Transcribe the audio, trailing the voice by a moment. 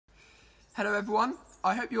Hello everyone,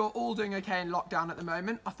 I hope you're all doing okay in lockdown at the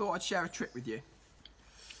moment. I thought I'd share a trick with you.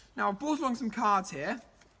 Now I've brought along some cards here,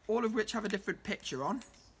 all of which have a different picture on.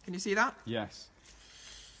 Can you see that? Yes.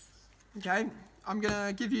 Okay, I'm going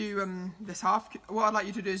to give you this half. What I'd like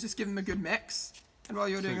you to do is just give them a good mix. And while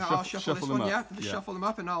you're doing that, I'll shuffle this one, just shuffle them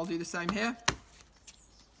up, and I'll do the same here.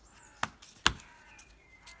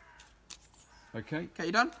 Okay. Okay,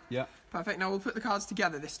 you done? Yeah. Perfect, now we'll put the cards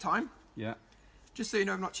together this time. Yeah. Just so you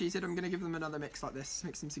know I've not cheated, I'm going to give them another mix like this,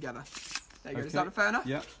 mix them together. There you go, Okay. is that fair enough?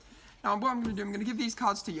 Yeah. Now what I'm going to do, I'm going to give these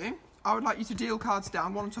cards to you. I would like you to deal cards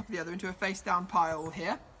down, one on top of the other, into a face down pile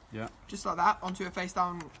here. Yeah. Just like that, onto a face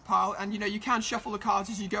down pile. And you know, you can shuffle the cards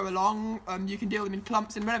as you go along, you can deal them in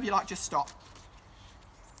clumps, and whenever you like, just stop.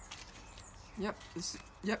 Yep,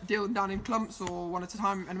 deal them down in clumps or one at a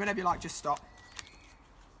time, and whenever you like, just stop.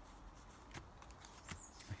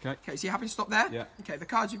 Okay. Okay, so you're happy to stop there? Yeah. Okay, the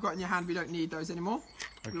cards you've got in your hand, we don't need those anymore.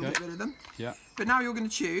 Okay. We'll get rid of them. Yeah. But now you're going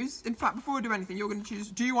to choose, in fact, before we do anything, you're going to choose,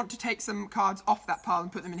 do you want to take some cards off that pile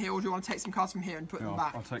and put them in here, or do you want to take some cards from here and put them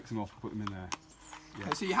back? I'll take some off and put them in there. Yeah.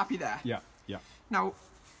 Okay, so you're happy there? Yeah. Yeah. Now,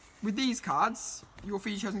 with these cards, your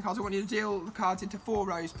free chosen cards, I want you to deal the cards into 4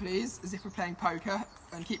 rows, please, as if we're playing poker,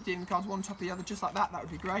 and keep dealing the cards one on top of the other, just like that. That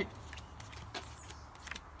would be great.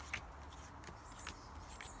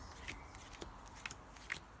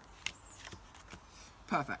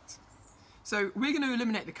 Perfect. So we're going to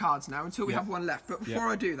eliminate the cards now until we have one left, but before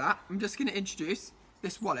I do that, I'm just going to introduce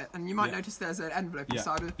this wallet, and you might notice there's an envelope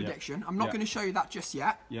inside with a prediction. I'm not going to show you that just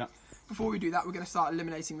yet. Yeah. Before we do that, we're going to start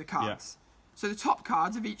eliminating the cards. So the top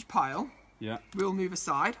cards of each pile will move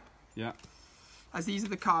aside, as these are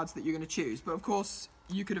the cards that you're going to choose. But of course,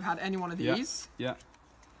 you could have had any one of these. Yeah.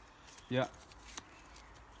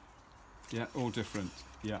 All different.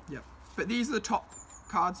 Yeah. But these are the top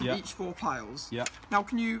cards of each 4 piles. Yeah. Now,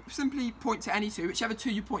 can you simply point to any 2? Whichever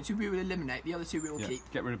 2 you point to, we will eliminate. The other 2 we will keep.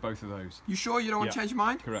 Get rid of both of those. You sure you don't want to change your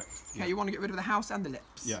mind? Correct. Okay, you want to get rid of the house and the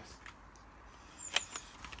lips. Yes.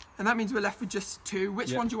 And that means we're left with just 2.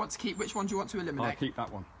 Which one do you want to keep? Which one do you want to eliminate? I'll keep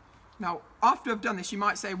that one. Now, after I've done this, you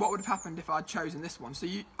might say, what would have happened if I'd chosen this one? So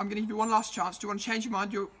I'm going to give you one last chance. Do you want to change your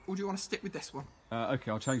mind, or do you want to stick with this one?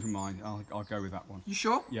 Okay, I'll change my mind. I'll go with that one. You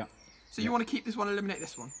sure? Yeah. So you want to keep this one, eliminate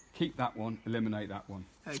this one? Keep that one, eliminate that one.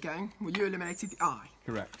 Okay, well you eliminated the eye.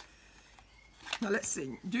 Correct. Now let's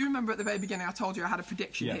see. Do you remember at the very beginning I told you I had a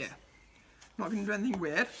prediction here? I'm not going to do anything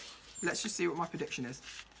weird. Let's just see what my prediction is.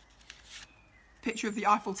 Picture of the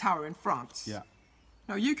Eiffel Tower in France. Yeah.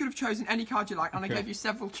 Now you could have chosen any card you like, and I gave you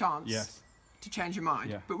several chances to change your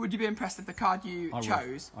mind. But would you be impressed if the card you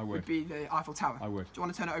chose would be the Eiffel Tower? I would. Do you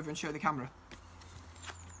want to turn it over and show the camera?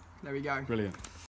 There we go. Brilliant.